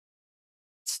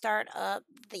start up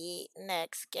the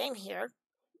next game here,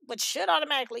 which should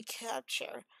automatically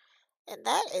capture, and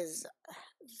that is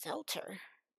Zelter.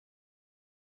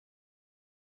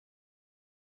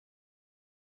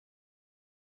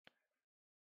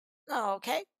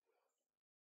 Okay.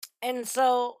 And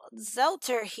so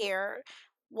Zelter here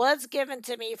was given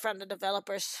to me from the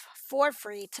developers for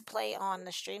free to play on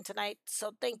the stream tonight.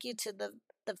 So thank you to the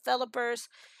developers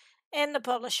and the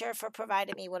publisher for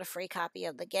providing me with a free copy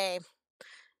of the game.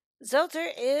 Zelter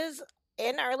is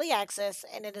in early access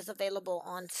and it is available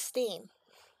on Steam.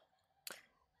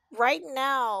 Right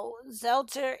now,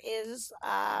 Zelter is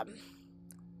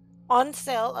on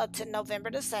sale up to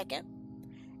November the 2nd,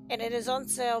 and it is on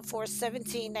sale for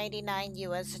 $17.99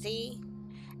 USD.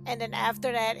 And then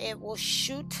after that, it will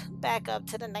shoot back up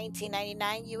to the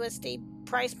 $19.99 USD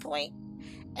price point.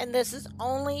 And this is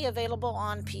only available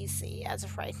on PC as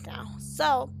of right now.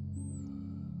 So,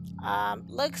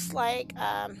 looks like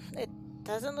it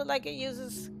doesn't look like it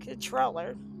uses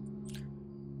controller.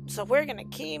 So we're gonna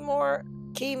keyboard,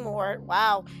 keyboard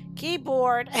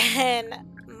and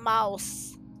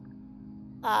mouse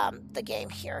the game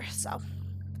here. So,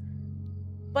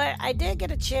 but I did get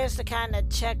a chance to kind of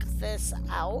check this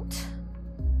out.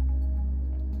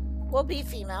 We'll be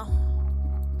female.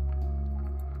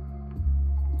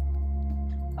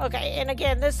 Okay, and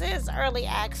again, this is early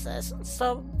access.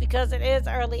 So because it is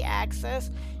early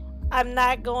access, I'm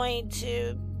not going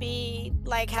to be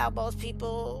like how most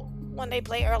people, when they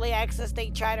play early access,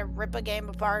 they try to rip a game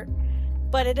apart.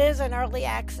 But it is an early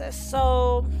access.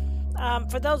 So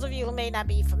for those of you who may not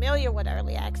be familiar with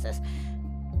early access,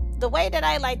 the way that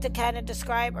I like to kind of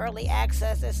describe early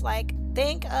access is like,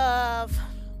 think of,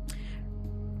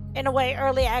 in a way,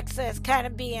 early access kind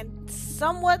of being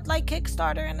somewhat like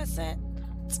Kickstarter in a sense.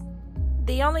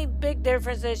 The only big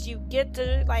difference is you get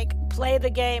to like play the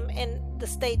game in the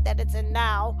state that it's in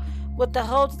now, with the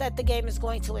hopes that the game is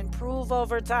going to improve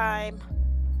over time,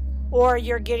 or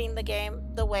you're getting the game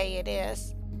the way it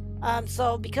is.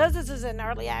 So because this is in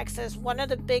early access, one of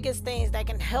the biggest things that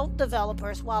can help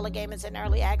developers while a game is in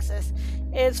early access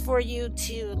is for you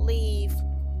to leave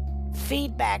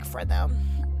feedback for them.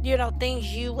 You know, things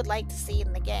you would like to see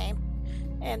in the game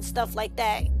and stuff like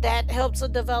that. That helps a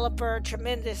developer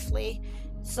tremendously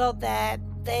so that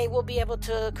they will be able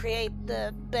to create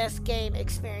the best game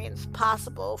experience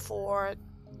possible for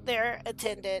their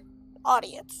intended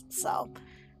audience. So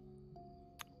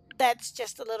that's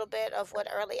just a little bit of what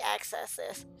early access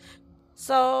is.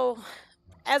 So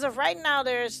as of right now,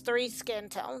 there's 3 skin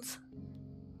tones.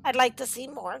 I'd like to see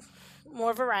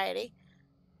more variety.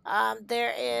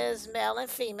 There is male and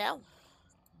female.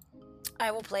 I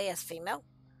will play as female.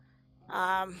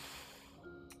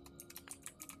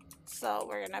 So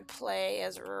we're gonna play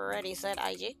as Ready Set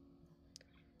IG,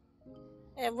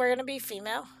 and we're gonna be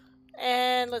female.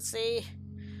 And let's see.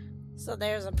 So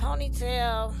there's a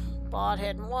ponytail, bald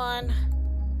head 1,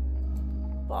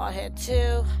 bald head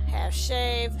 2, half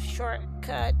shave, short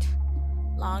cut,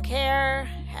 long hair,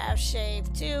 half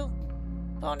shave 2,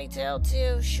 ponytail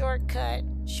 2, short cut,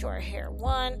 short hair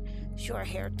 1, short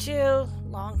hair 2,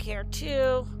 long hair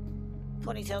 2,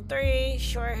 ponytail 3,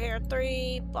 short hair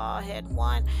 3, bald head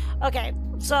 1. Okay,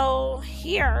 so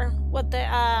here with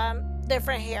the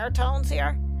different hair tones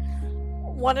here,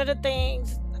 one of the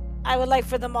things I would like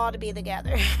for them all to be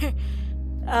together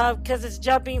because it's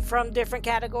jumping from different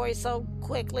categories so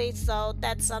quickly. So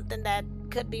that's something that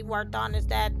could be worked on, is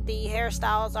that the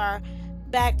hairstyles are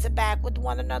back to back with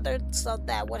one another, so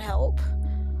that would help.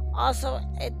 Also,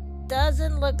 it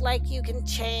doesn't look like you can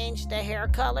change the hair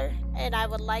color, and I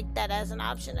would like that as an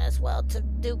option as well, to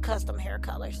do custom hair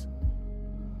colors.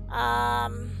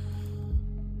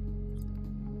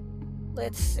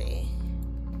 Let's see.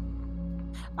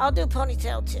 I'll do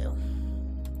ponytail too.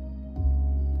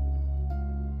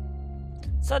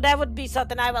 So that would be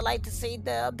something I would like to see,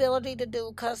 the ability to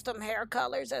do custom hair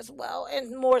colors as well,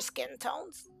 and more skin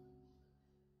tones.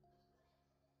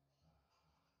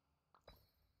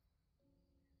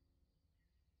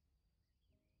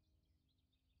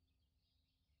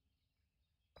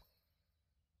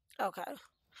 Okay.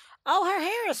 Oh, her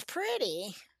hair is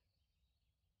pretty.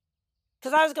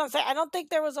 Because I was going to say, I don't think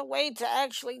there was a way to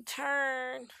actually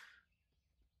turn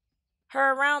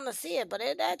her around to see it, but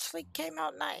it actually came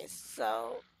out nice.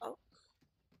 So, oh.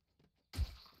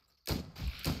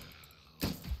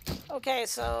 Okay,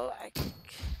 so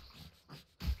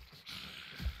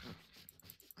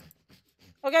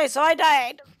okay, so I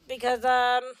died because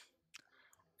I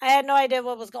had no idea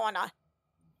what was going on.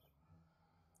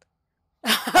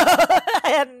 I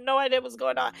had no idea what was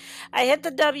going on. I hit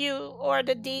the W or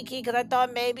the D key because I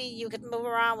thought maybe you could move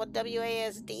around with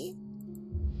WASD.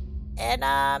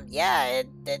 And yeah,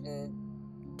 it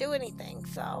didn't do anything.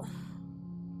 So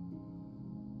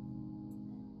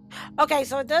okay,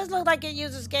 so it does look like it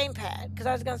uses gamepad because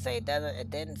I was gonna say it doesn't. It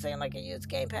didn't seem like it used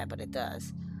gamepad, but it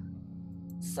does.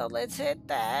 So let's hit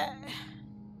that.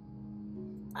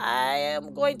 I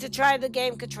am going to try the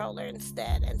game controller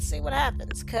instead and see what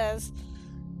happens. Cause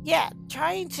yeah,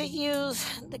 trying to use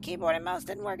the keyboard and mouse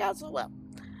didn't work out so well.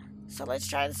 So let's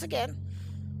try this again.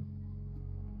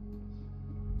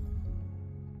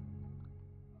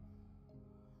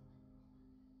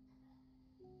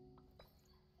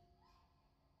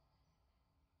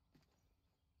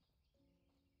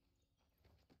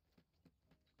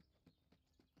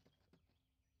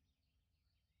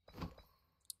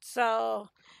 So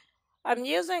I'm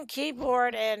using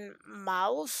keyboard and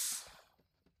mouse.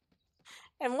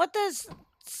 And what this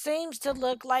seems to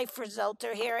look like for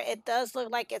Zelter here, it does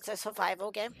look like it's a survival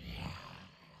game.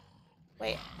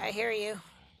 Wait, I hear you.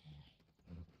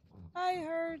 I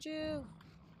heard you.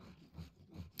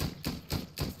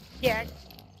 Yeah.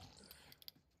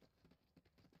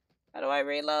 How do I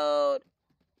reload?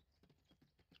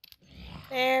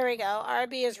 There we go.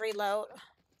 RB is reload.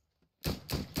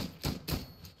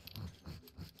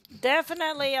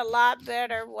 Definitely a lot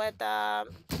better with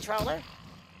controller.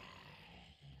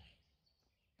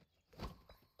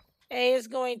 A is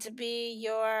going to be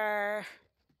your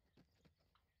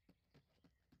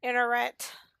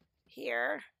internet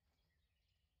here.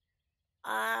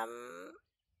 Um,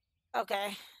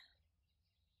 okay.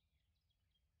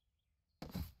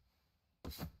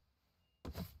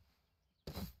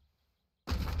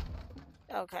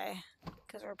 Okay.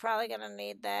 Because we're probably going to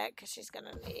need that because she's going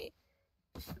to need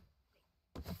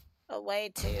a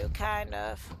way to kind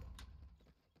of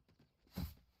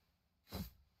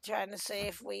trying to see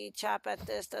if we chop at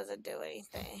this, does it do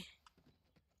anything?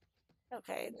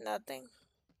 Okay, nothing.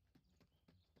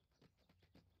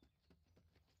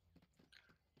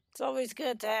 It's always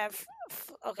good to have.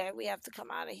 Okay, we have to come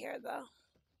out of here though.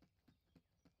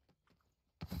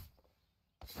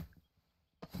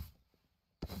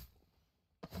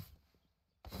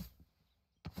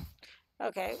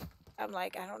 Okay, I'm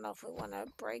like, I don't know if we want to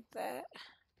break that.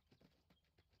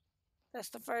 That's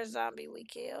the first zombie we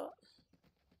killed.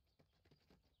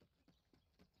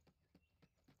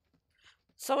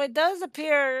 So it does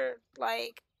appear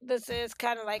like this is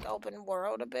kind of like open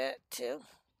world a bit too,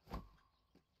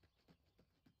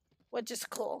 which is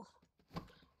cool.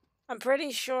 I'm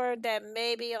pretty sure that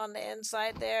maybe on the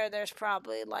inside there's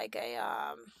probably like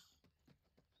a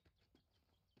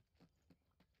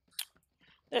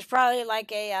there's probably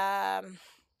like a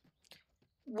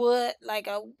wood like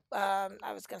a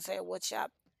I was gonna say a wood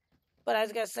shop, but I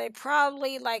was gonna say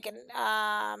probably like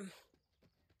an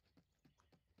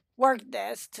work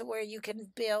desk to where you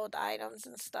can build items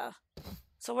and stuff.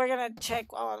 So we're gonna check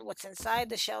on what's inside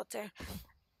the shelter.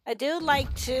 I do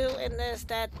like too in this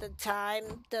that the time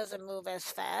doesn't move as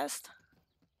fast.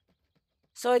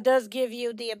 So it does give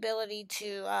you the ability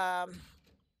to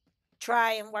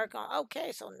try and work on.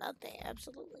 Okay, so nothing,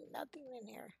 absolutely nothing in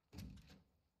here.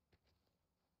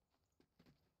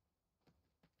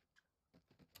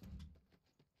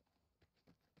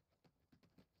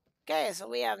 Okay, so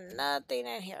we have nothing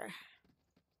in here.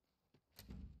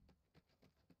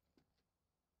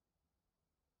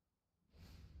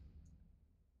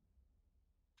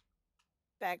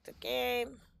 Back to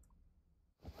game.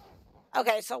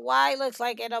 Okay, so Y looks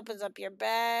like it opens up your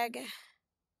bag.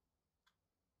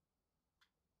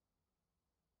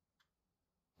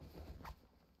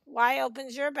 Y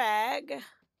opens your bag.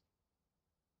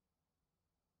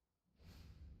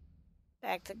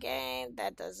 Back to game.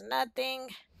 That does nothing.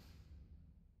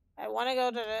 I want to go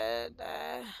to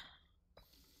the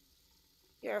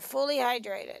you're fully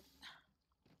hydrated.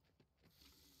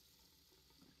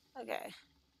 Okay.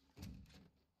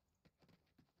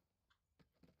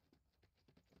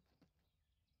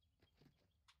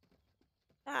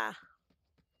 Ah.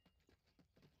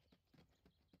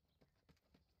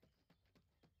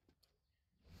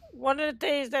 One of the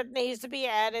things that needs to be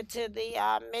added to the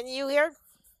menu here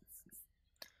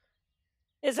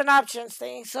is an options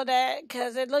thing. So that,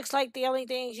 because it looks like the only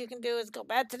things you can do is go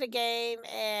back to the game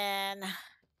and.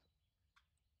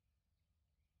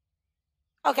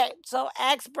 Okay, so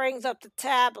X brings up the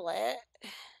tablet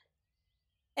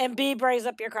and B brings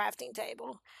up your crafting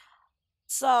table.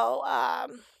 So,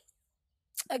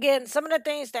 again, some of the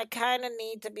things that kind of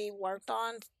need to be worked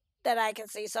on that I can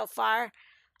see so far,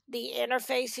 the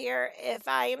interface here, if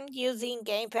I am using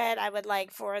gamepad, I would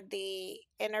like for the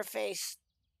interface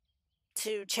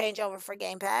to change over for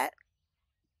gamepad.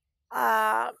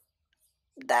 Uh,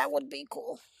 that would be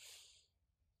cool.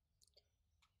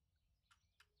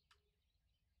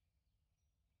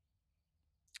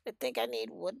 I think I need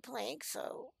wood planks,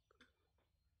 so.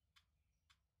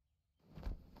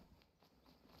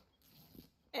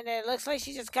 And it looks like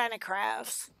she just kind of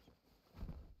crafts.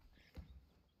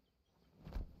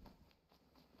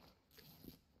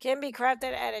 Can be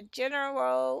crafted at a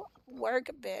general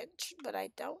workbench, but I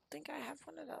don't think I have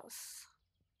one of those.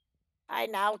 I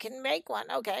now can make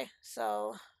one. Okay,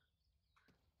 so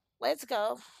let's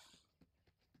go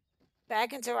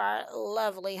back into our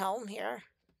lovely home here.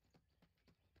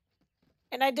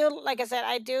 And I do, like I said,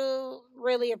 I do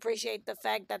really appreciate the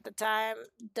fact that the time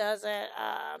doesn't.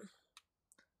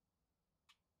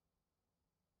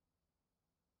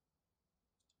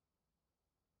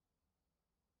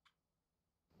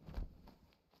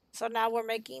 So now we're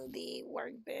making the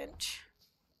workbench.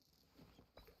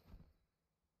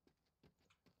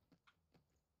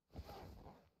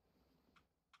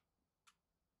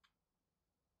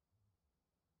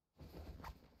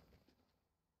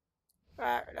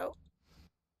 Nope.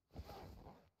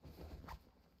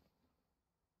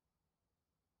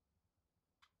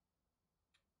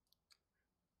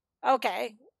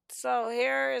 Okay, so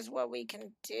here is what we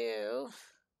can do.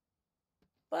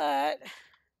 But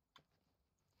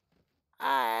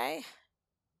I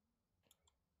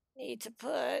need to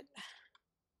put,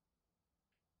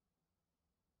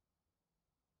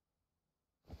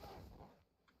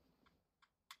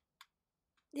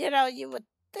 you would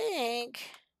think,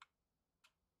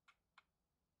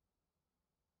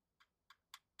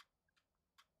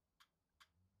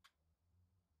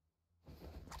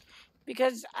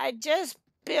 because I just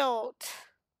built,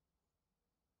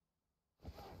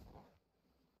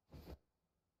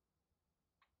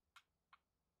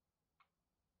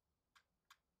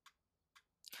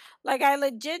 like I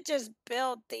legit just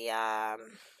built the and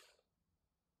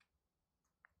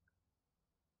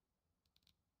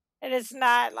it's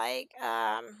not like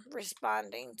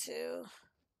responding to.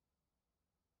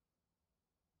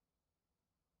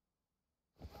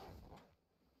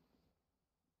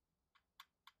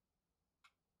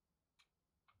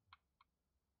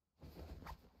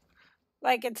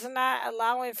 Like it's not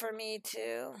allowing for me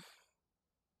to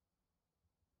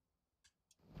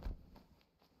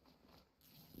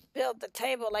build the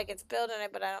table like it's building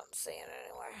it, but I don't see it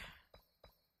anywhere.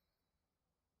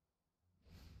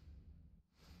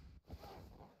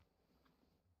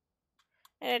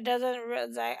 And it doesn't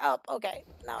reside. Oh, okay.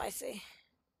 Now I see.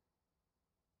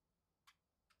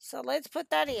 So let's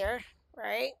put that here,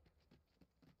 right?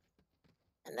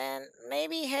 And then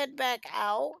maybe head back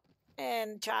out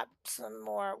and chop some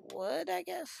more wood, I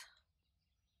guess.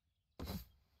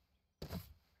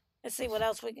 Let's see what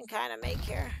else we can kind of make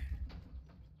here.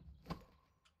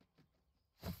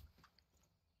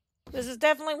 This is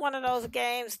definitely one of those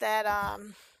games that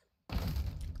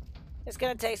it's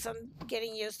gonna take some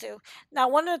getting used to. Now,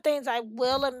 one of the things I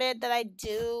will admit that I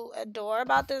do adore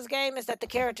about this game is that the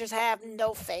characters have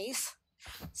no face.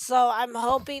 So I'm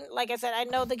hoping, like I said, I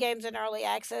know the game's in early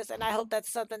access, and I hope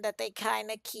that's something that they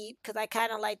kind of keep because I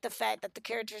kind of like the fact that the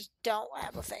characters don't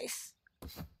have a face.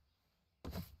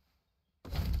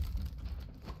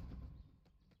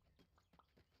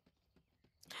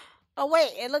 Oh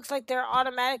wait, it looks like they're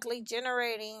automatically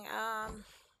generating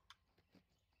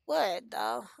wood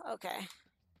though. Okay,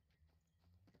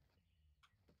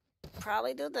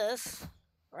 probably do this,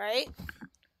 right?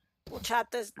 We'll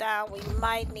chop this down. We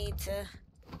might need to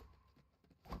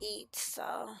eat,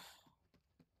 so.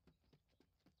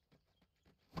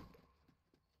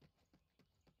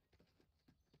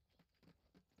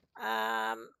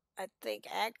 I think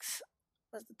X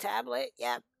was the tablet.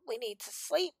 Yep, we need to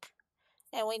sleep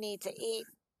and we need to eat.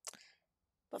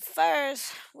 But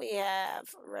first, we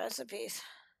have recipes.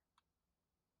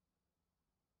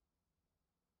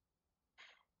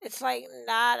 It's like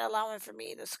not allowing for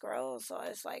me to scroll, so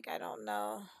it's like I don't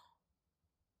know.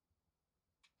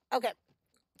 Okay,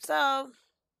 so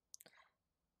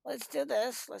let's do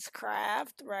this. Let's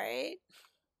craft, right?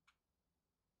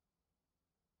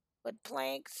 With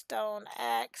plank, stone,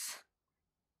 axe,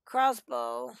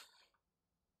 crossbow,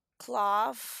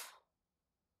 cloth,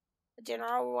 a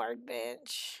general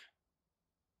workbench.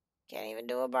 Can't even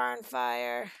do a barn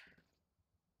fire.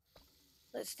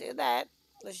 Let's do that.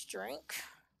 Let's drink.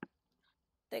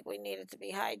 Think we needed to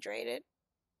be hydrated.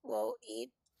 We'll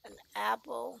eat an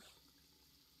apple.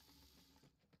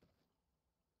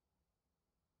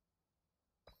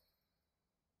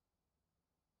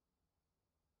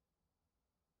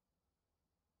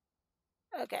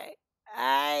 Okay,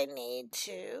 I need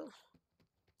to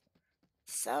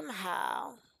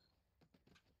somehow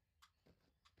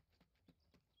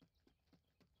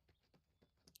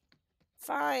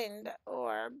find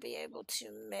or be able to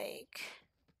make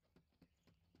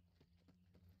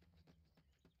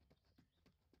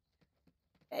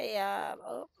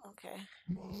oh, okay.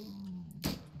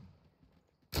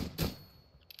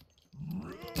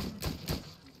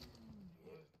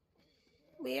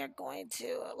 We are going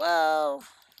to, well,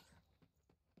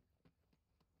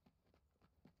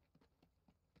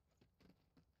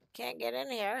 can't get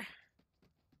in here.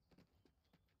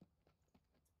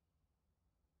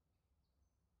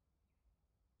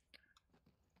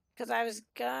 Because I was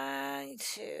going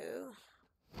to.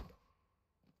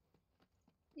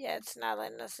 Yeah, it's not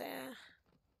letting us in.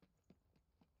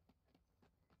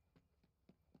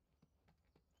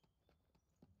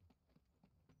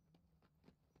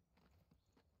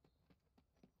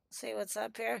 See what's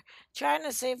up here. Trying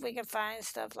to see if we can find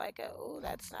stuff like a. Ooh,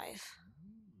 that's nice.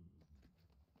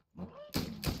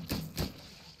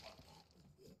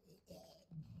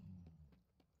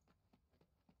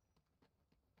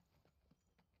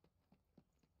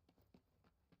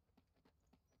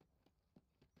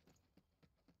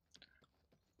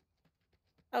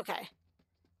 Okay.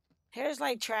 Here's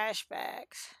like trash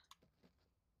bags.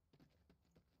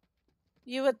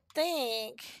 You would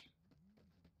think.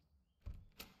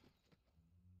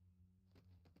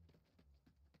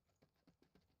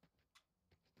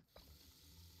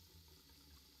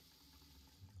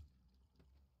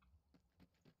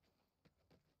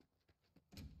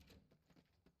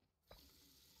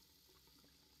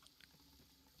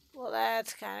 Well,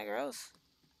 that's kind of gross.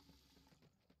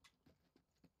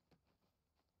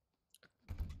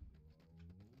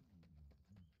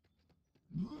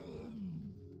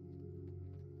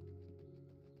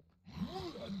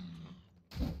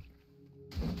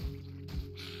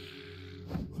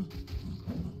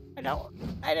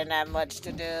 I didn't have much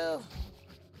to do.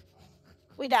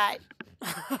 We died.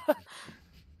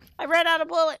 I ran out of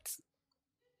bullets.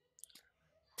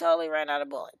 Totally ran out of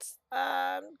bullets.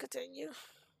 Continue.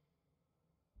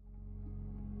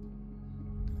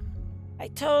 I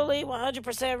totally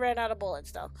 100% ran out of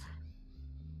bullets though.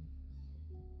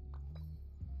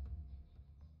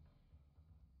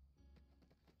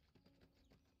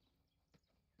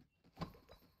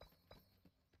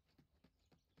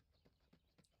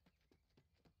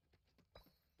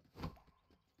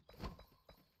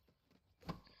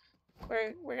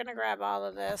 We're gonna grab all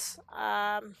of this.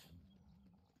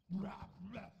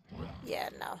 Yeah,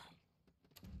 no.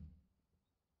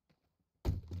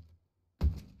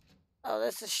 Oh,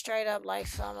 this is straight up like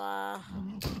some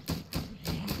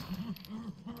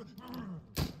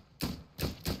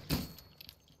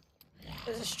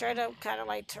this is straight up kind of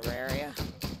like Terraria.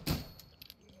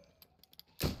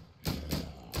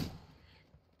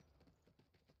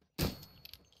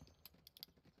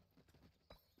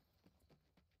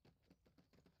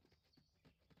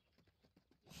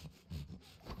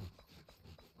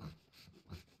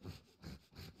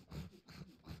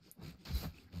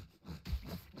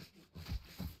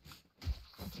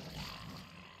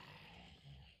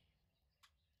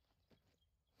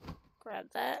 Grab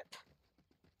that.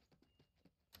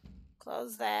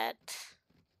 Close that.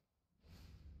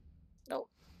 Nope.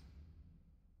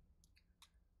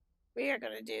 We are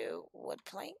gonna do wood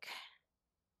plank.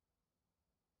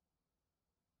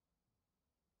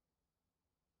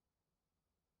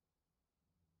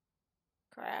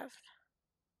 Craft.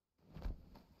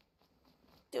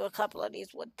 Do a couple of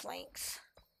these wood planks.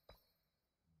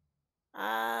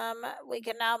 We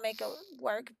can now make a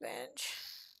workbench.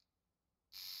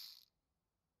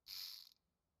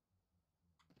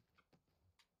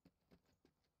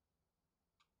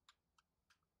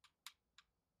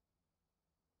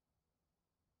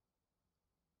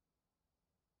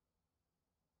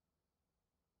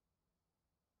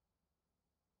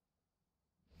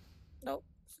 Nope.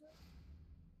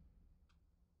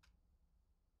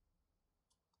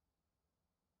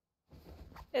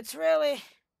 It's really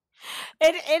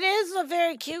it is a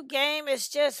very cute game. It's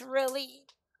just really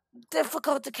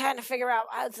difficult to kind of figure out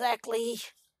exactly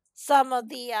some of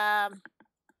the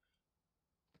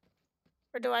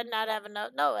or do I not have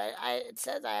enough? No, it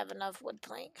says I have enough wood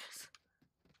planks.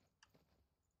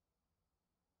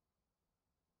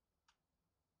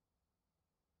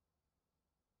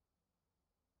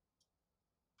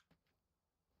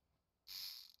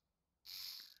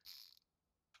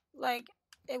 Like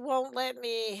it won't let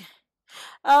me.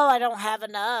 Oh, I don't have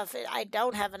enough. I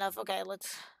don't have enough. Okay,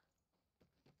 let's.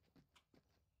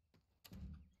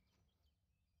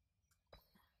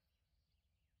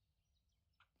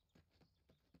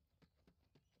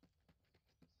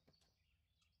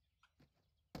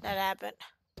 That happened.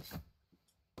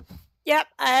 Yep,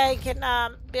 I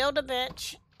can build a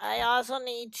bench. I also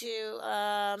need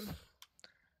to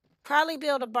probably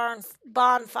build a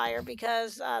bonfire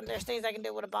because there's things I can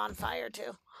do with a bonfire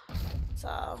too.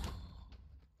 So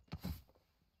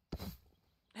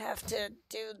have to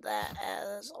do that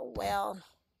as well.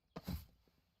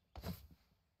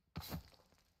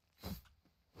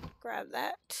 Grab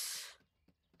that.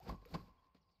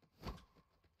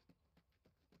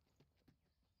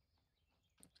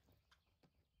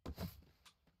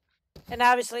 And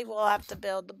obviously we'll have to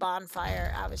build the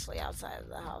bonfire obviously outside of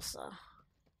the house, so.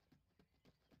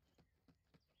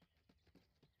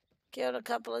 Killed a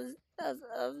couple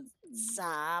of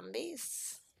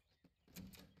zombies.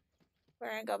 We're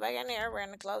gonna go back in here. We're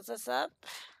gonna close this up.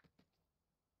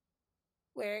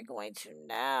 We're going to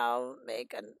now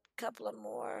make a couple of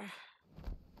more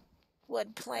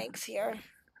wood planks here.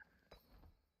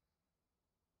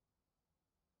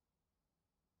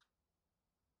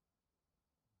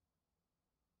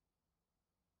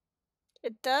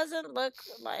 It doesn't look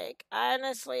like,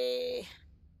 honestly,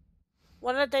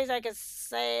 one of the things I could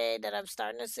say that I'm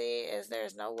starting to see is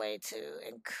there's no way to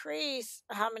increase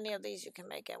how many of these you can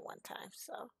make at one time.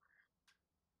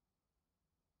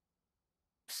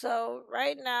 So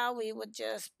right now we would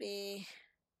just be,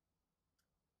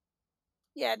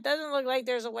 yeah, it doesn't look like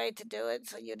there's a way to do it.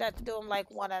 So you'd have to do them like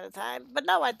one at a time. But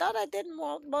no, I thought I did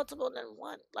more multiple than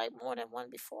one, like more than one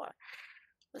before.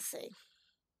 Let's see.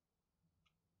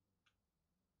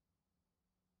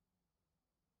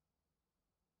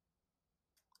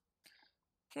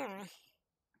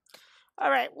 All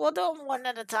right, we'll do them one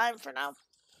at a time for now.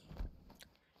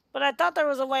 But I thought there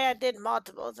was a way I did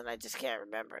multiples, and I just can't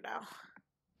remember now.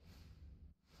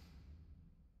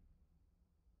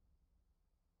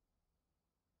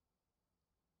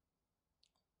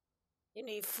 You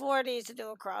need 40 to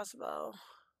do a crossbow.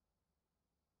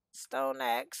 Stone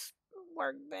axe,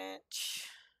 workbench.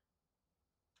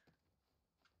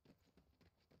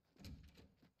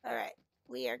 All right,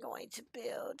 we are going to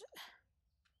build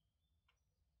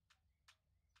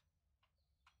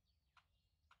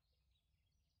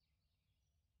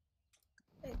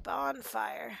a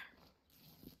bonfire.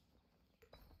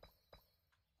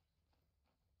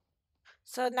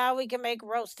 So now we can make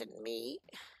roasted meat.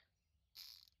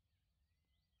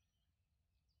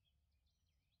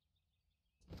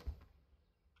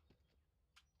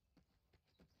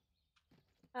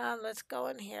 Let's go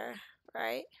in here,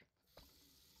 right?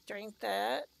 Drink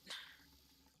that.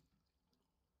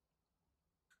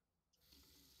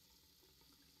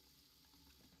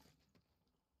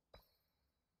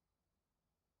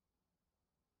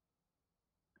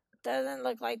 Doesn't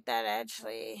look like that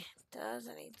actually does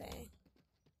anything.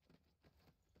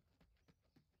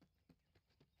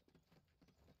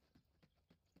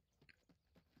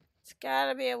 It's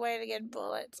gotta be a way to get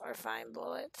bullets or find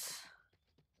bullets.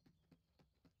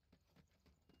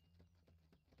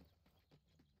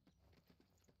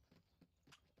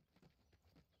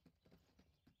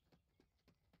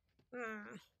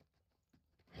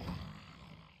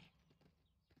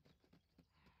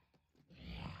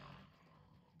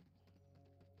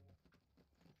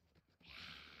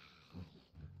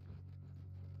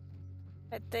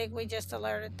 I think we just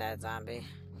alerted that zombie.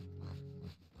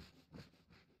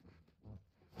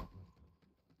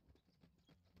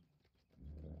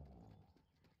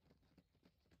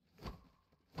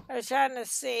 I was trying to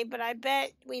see, but I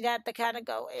bet we'd have to kind of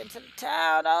go into the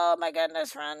town. Oh my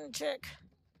goodness, run, chick.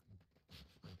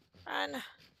 Run.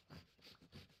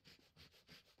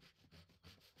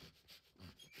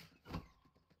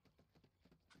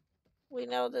 We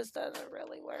know this doesn't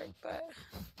really work, but...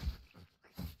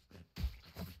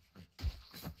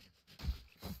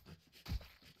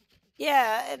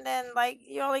 Yeah, and then, like,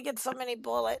 you only get so many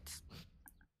bullets.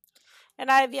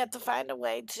 And I have yet to find a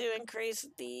way to increase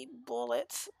the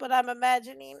bullets. But I'm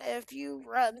imagining if you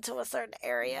run to a certain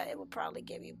area, it will probably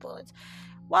give you bullets.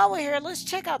 While we're here, let's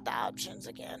check out the options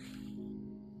again.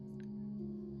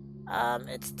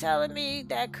 It's telling me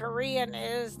that Korean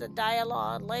is the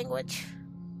dialogue language,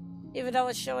 even though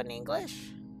it's showing English.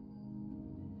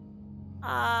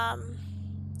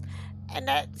 And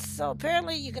that's, so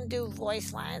apparently you can do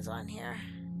voice lines on here.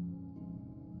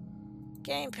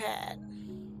 Gamepad.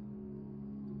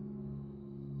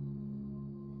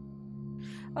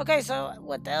 Okay, so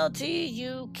with LT,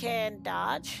 you can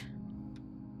dodge.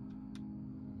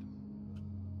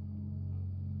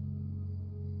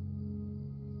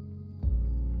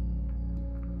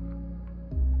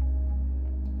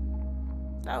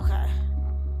 Okay.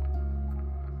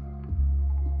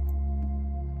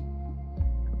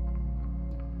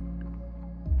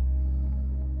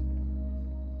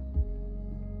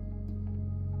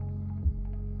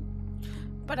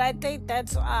 But I think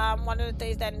that's one of the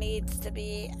things that needs to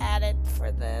be added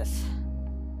for this.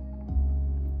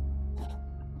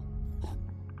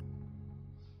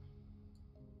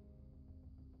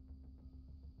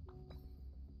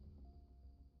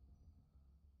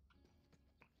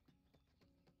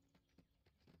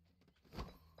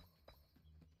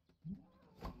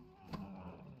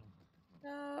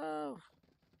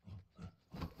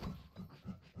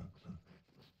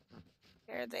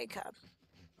 Here they come.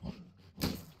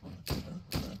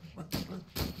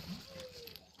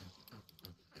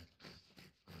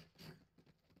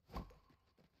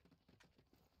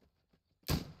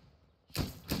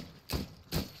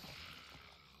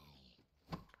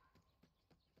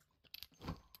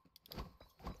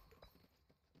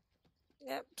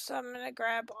 Yep, so I'm gonna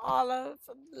grab all of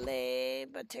the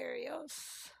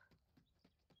materials.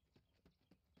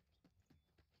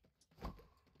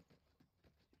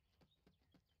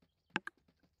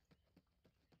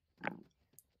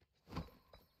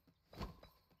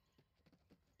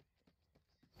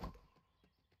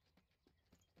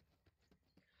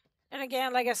 And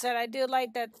again, like I said, I do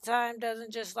like that the time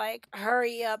doesn't just like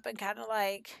hurry up and kind of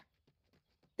like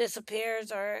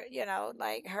disappears or, you know,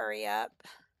 like hurry up.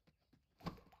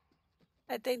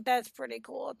 I think that's pretty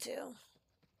cool too.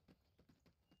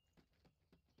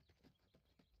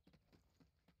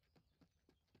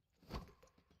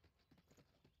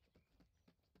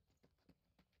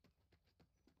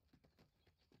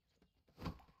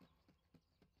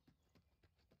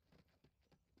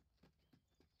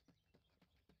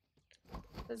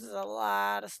 This is a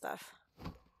lot of stuff.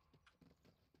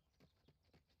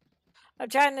 I'm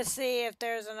trying to see if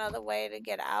there's another way to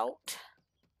get out.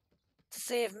 To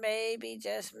see if maybe,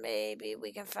 just maybe,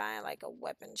 we can find like a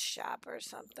weapon shop or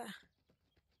something.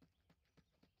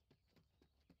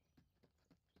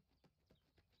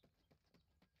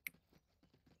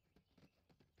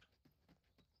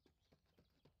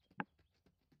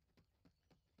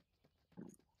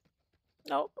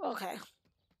 Nope, okay.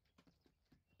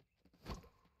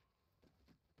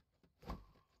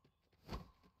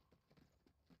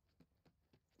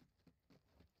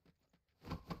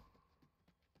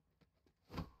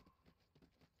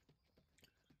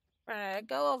 We're gonna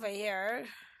go over here.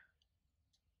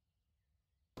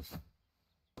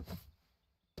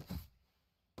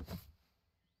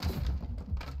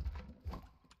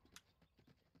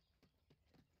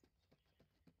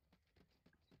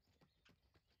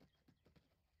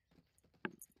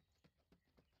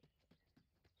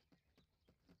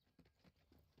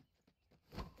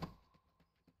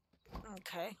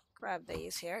 Okay, grab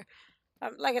these here.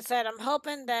 Like I said, I'm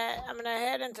hoping that I'm gonna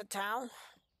head into town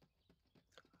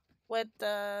with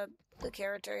the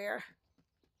character here,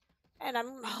 and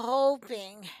I'm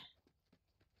hoping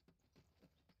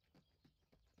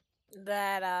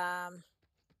that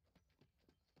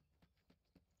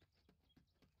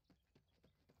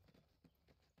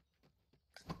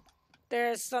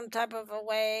there's some type of a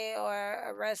way or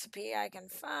a recipe I can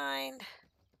find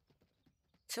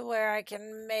to where I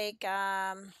can make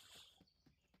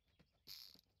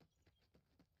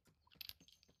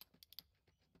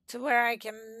to where I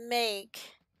can make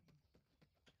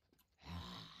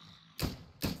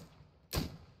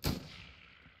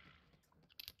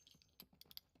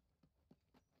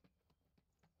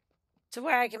to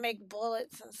where I can make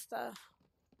bullets and stuff.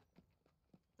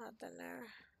 Nothing there.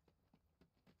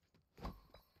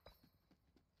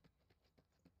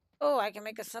 Oh, I can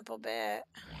make a simple bed.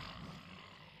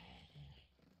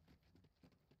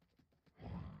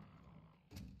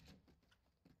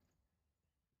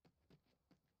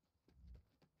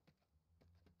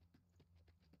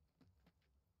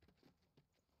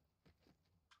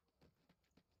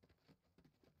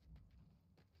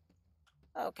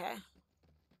 Okay.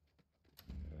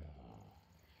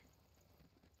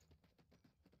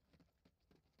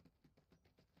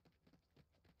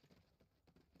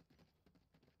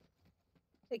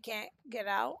 They can't get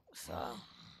out, so.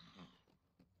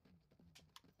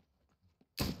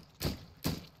 Because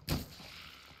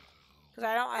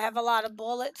I have a lot of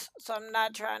bullets, so I'm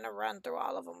not trying to run through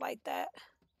all of them like that.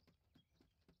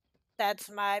 That's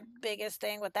my biggest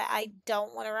thing with that. I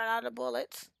don't want to run out of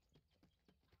bullets.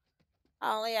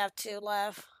 I only have 2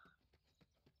 left.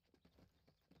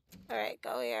 Alright,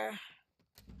 go here.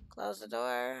 Close the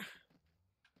door.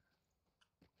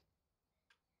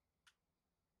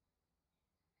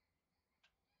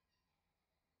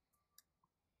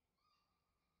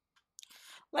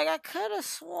 Like, I could have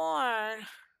sworn.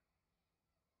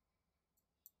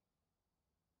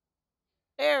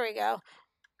 There we go.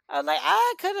 I was like,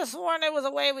 I could have sworn there was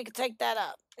a way we could take that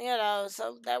up. You know,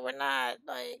 so that we're not,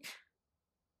 like.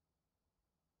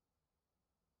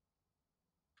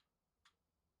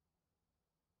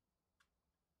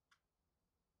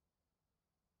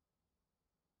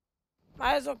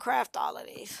 Might as well craft all of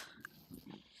these.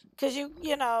 Because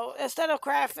you know, instead of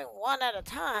crafting one at a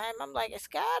time, I'm like, it's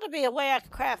got to be a way I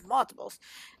can craft multiples.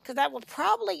 Because that would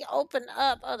probably open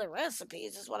up other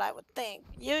recipes, is what I would think.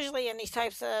 Usually in these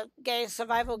types of games,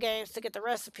 survival games, to get the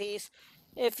recipes,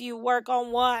 if you work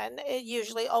on one, it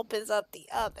usually opens up the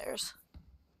others.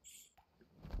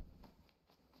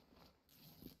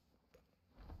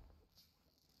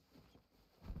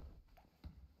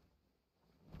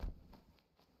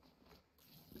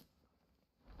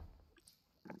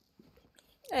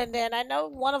 And then I know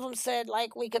one of them said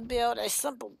like we could build a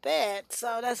simple bed,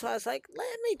 so that's why I was like,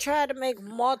 let me try to make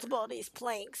multiple of these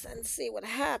planks and see what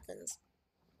happens.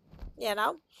 You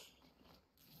know?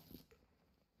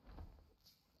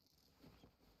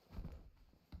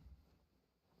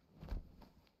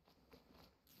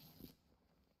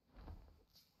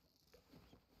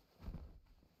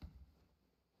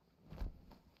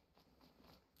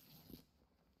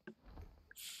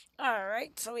 All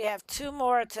right, so we have two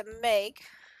more to make.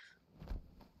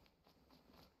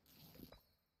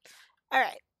 All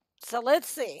right, so let's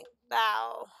see.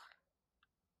 Now,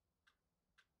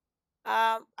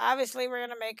 obviously, we're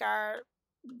gonna make our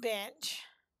bench.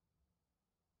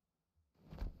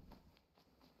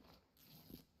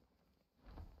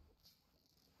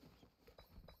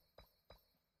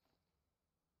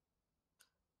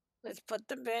 Let's put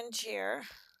the bench here.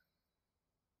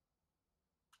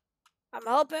 I'm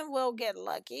hoping we'll get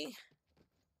lucky.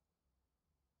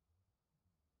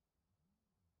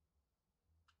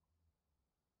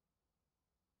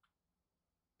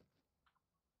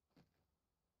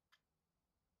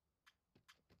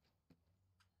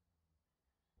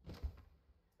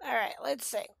 All right, let's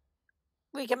see.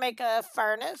 We can make a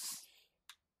furnace.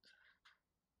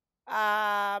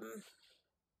 Um,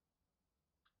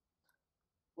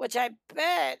 which I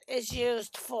bet is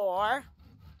used for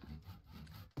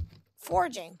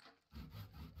forging.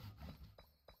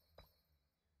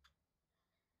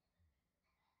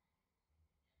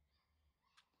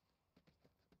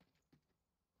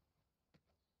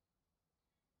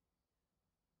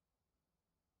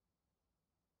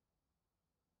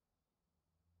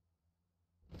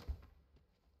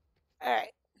 All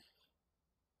right.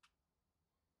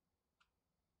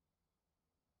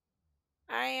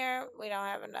 Iron, we don't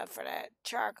have enough for that.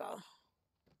 Charcoal.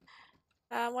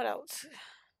 What else?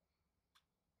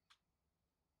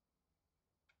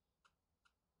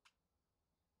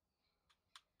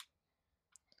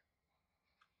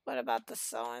 What about the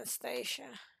sewing station?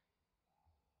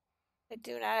 I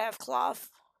do not have cloth.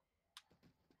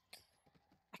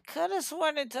 I could have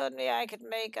sworn it told me I could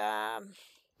make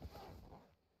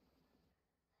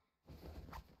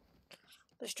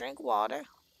let's drink water.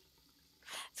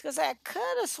 It's because I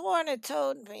could have sworn it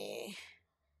told me.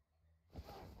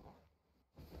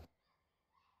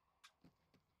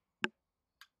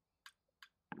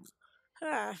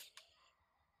 Huh.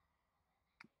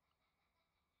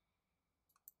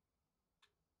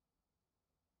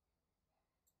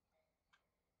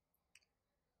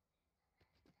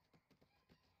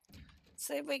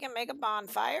 See if we can make a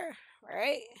bonfire,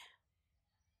 right?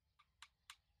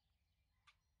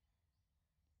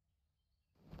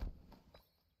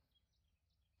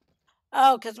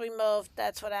 Oh, because we moved.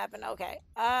 That's what happened. Okay.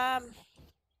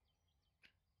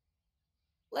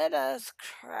 Let us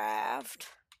craft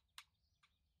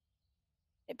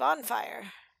a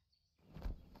bonfire.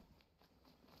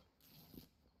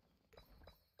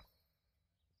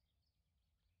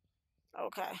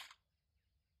 Okay.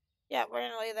 Yeah, we're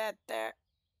gonna leave that there.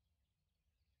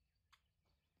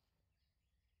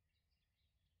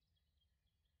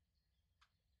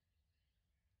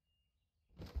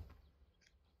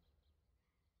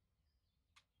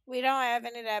 We don't have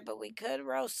any of that, but we could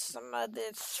roast some of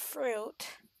this fruit.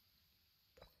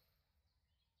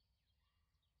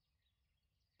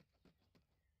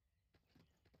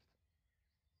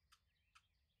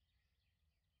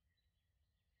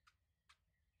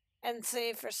 And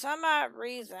see, for some odd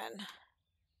reason,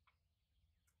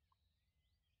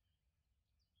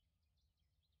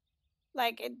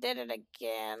 like it did it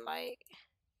again. Like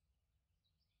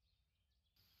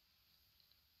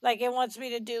it wants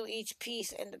me to do each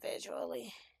piece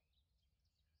individually.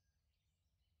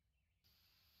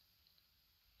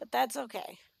 But that's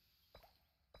okay.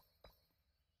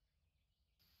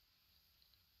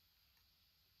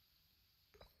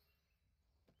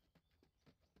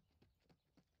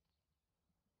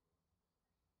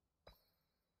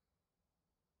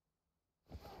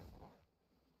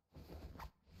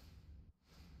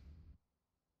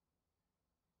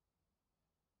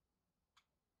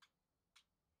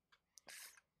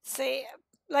 See,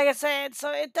 like I said,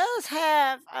 so it does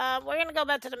have. We're gonna go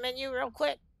back to the menu real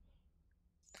quick,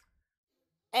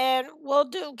 and we'll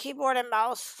do keyboard and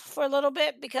mouse for a little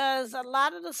bit because a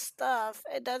lot of the stuff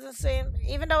it doesn't seem,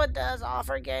 even though it does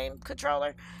offer game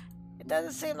controller, it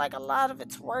doesn't seem like a lot of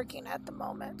it's working at the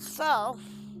moment. So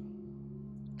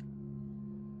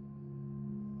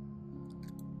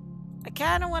I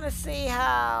kind of want to see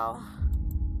how.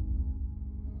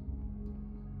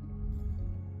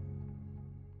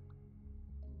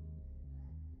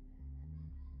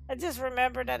 I just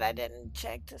remembered that I didn't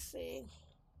check to see.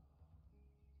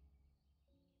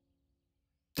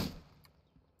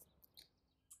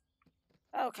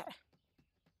 Okay.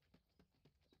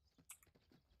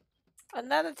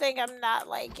 Another thing I'm not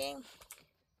liking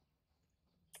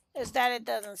is that it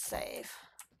doesn't save.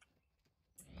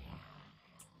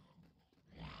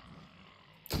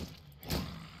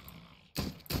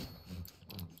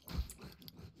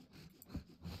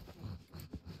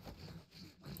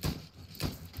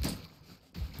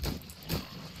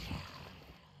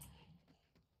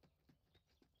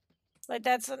 Like,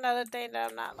 that's another thing that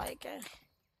I'm not liking.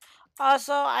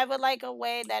 Also, I would like a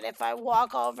way that if I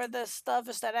walk over this stuff,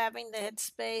 instead of having to hit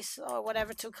space or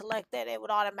whatever to collect it, it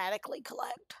would automatically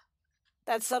collect.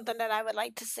 That's something that I would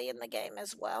like to see in the game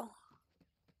as well.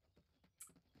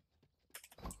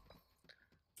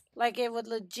 Like, it would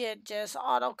legit just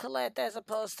auto collect as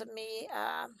opposed to me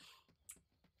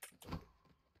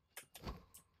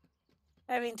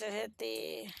having to hit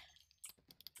the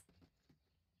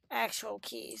actual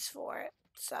keys for it.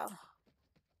 So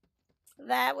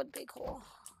that would be cool.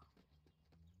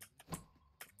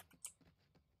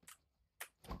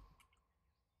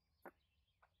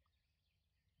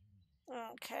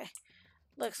 Okay.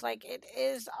 Looks like it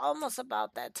is almost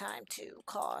about that time to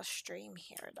call a stream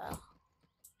here, though.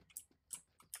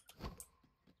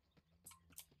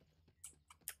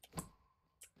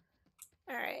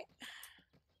 Alright.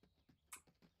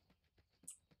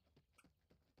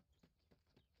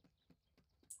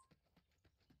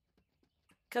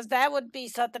 Because that would be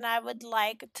something I would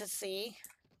like to see.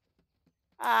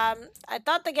 I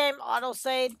thought the game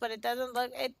auto-saved, but it doesn't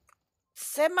look... It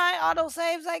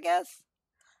semi-auto-saves, I guess.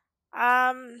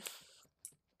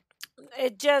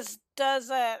 It just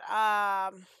doesn't,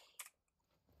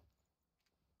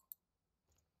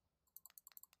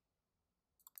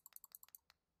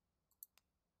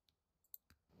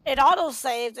 it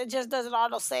auto-saves, it just doesn't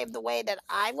auto-save the way that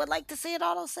I would like to see it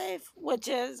auto-save, which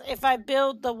is if I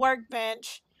build the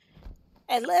workbench,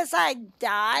 unless I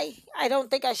die, I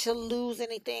don't think I should lose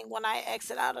anything when I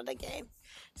exit out of the game.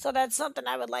 So that's something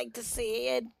I would like to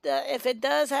see. If it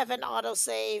does have an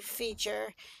autosave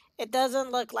feature, it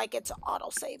doesn't look like it's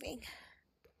auto-saving.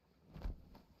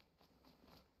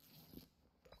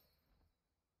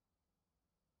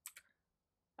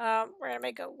 We're gonna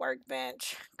make a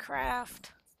workbench,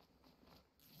 craft.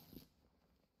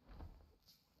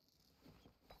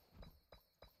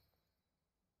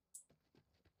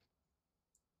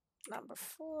 Number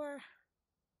 4.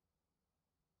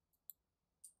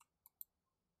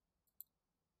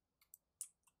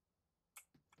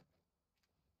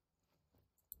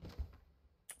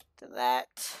 To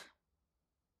that.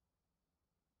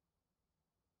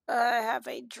 I have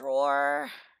a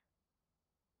drawer.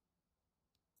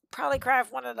 Probably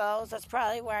craft one of those. That's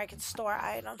probably where I can store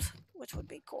items, which would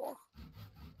be cool.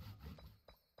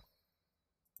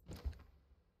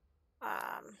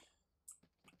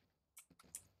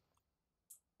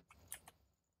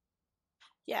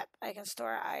 Yep, I can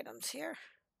store items here.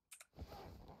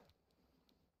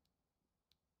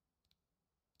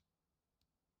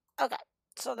 Okay,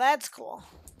 so that's cool.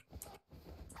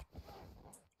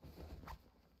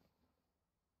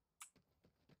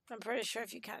 I'm pretty sure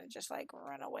if you kind of just like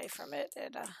run away from it,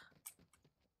 it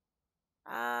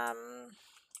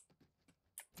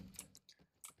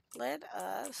let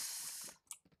us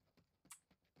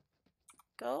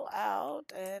go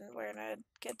out and we're gonna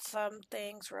get some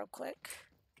things real quick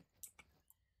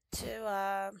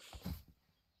to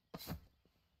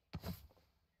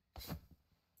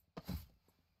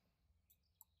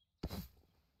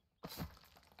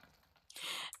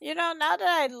you know, now that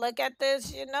I look at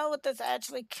this, you know what this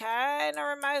actually kind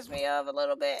of reminds me of a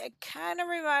little bit? It kind of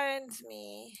reminds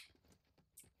me,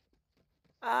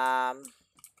 well,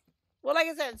 like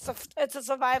I said, it's a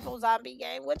survival zombie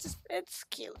game, which is, it's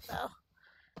cute, though.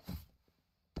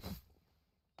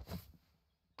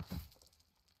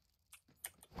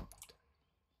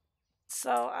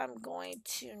 So I'm going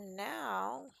to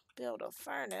now build a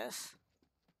furnace.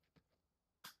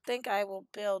 I think I will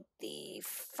build the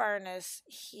furnace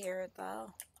here,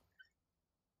 though.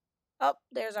 Oh,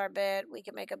 there's our bed. We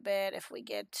can make a bed if we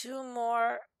get 2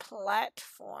 more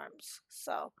platforms.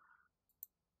 So,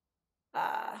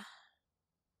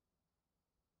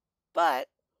 but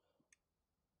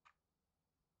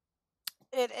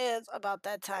it is about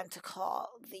that time to call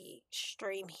the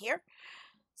stream here.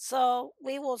 So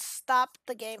we will stop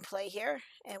the gameplay here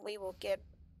and we will get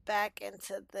back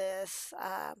into this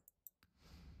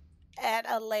at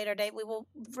a later date. We will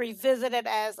revisit it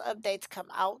as updates come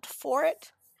out for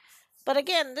it. But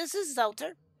again, this is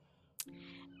Zelter,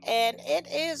 and it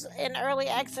is an early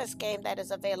access game that is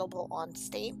available on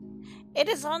Steam. It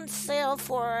is on sale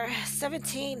for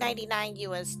 $17.99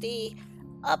 USD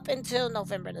up until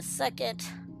November the 2nd.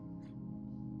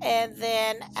 And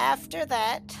then after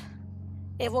that,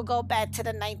 it will go back to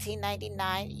the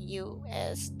 1999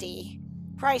 USD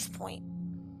price point.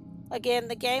 Again,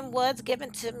 the game was given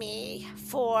to me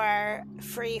for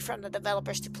free from the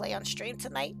developers to play on stream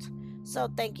tonight. So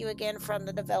thank you again from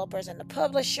the developers and the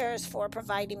publishers for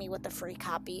providing me with a free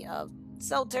copy of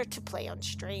Zelter to play on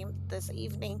stream this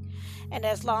evening. And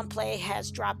as Long Play has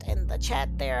dropped in the chat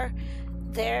there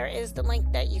is the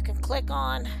link that you can click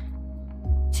on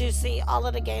to see all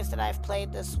of the games that I've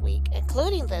played this week,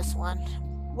 including this one,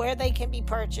 where they can be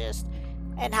purchased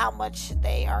and how much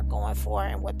they are going for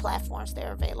and what platforms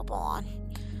they're available on.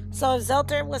 So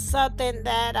Zelter was something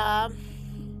that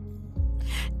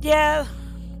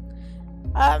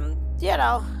you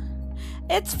know,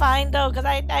 it's fine though, because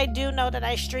I do know that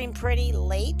I stream pretty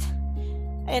late,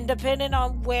 and depending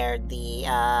on where the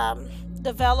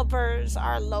developers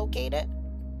are located,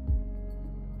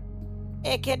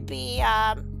 it could be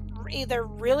either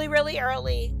really, really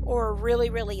early or really,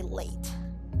 really late.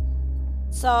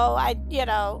 So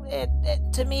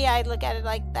to me, I look at it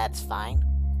like that's fine.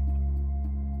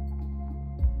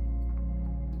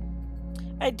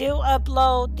 I do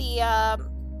upload the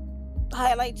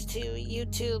highlights to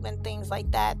YouTube and things like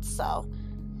that, so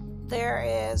there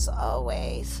is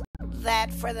always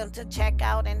that for them to check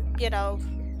out, and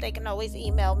they can always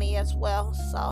email me as well. So